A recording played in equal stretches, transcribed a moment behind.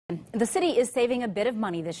The city is saving a bit of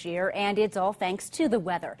money this year, and it's all thanks to the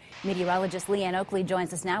weather. Meteorologist Leanne Oakley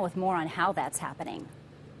joins us now with more on how that's happening.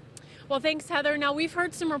 Well, thanks, Heather. Now, we've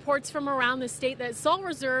heard some reports from around the state that salt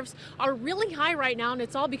reserves are really high right now, and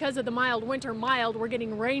it's all because of the mild winter. We're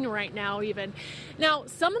getting rain right now even. Now,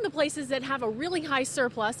 some of the places that have a really high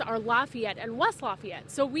surplus are Lafayette and West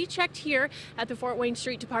Lafayette. So we checked here at the Fort Wayne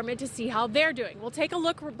Street Department to see how they're doing. We'll take a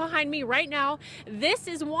look behind me right now. This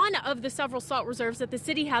is one of the several salt reserves that the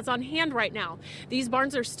city has on hand right now. These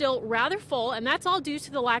barns are still rather full, and that's all due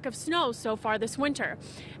to the lack of snow so far this winter.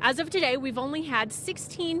 As of today, we've only had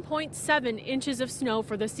 16.7 inches of snow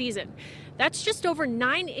for the season. That's just over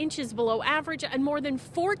 9 inches below average and more than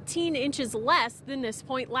 14 inches less than this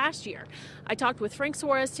point last year. I talked with Frank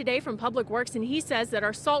Suarez today from Public Works, and he says that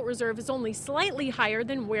our salt reserve is only slightly higher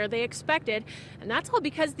than where they expected, and that's all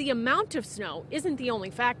because the amount of snow isn't the only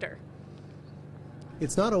factor.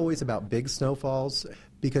 It's not always about big snowfalls,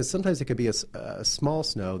 because sometimes it could be a small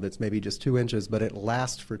snow that's maybe just 2 inches, but it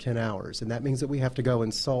lasts for 10 hours. And that means that we have to go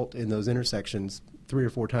and salt in those intersections 3 or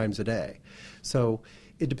 4 times a day. So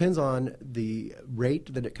it depends on the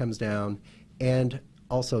rate that it comes down and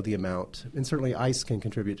also the amount. And certainly ice can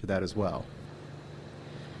contribute to that as well.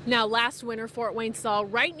 Now, last winter, Fort Wayne saw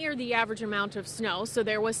right near the average amount of snow, so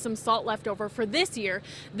there was some salt left over for this year.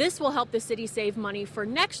 This will help the city save money for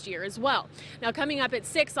next year as well. Now, coming up at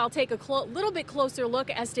 6, I'll take a little bit closer look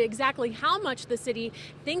as to exactly how much the city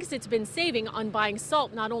thinks it's been saving on buying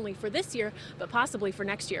salt, not only for this year, but possibly for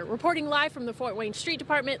next year. Reporting live from the Fort Wayne Street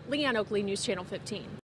Department, Leanne Oakley, News Channel 15.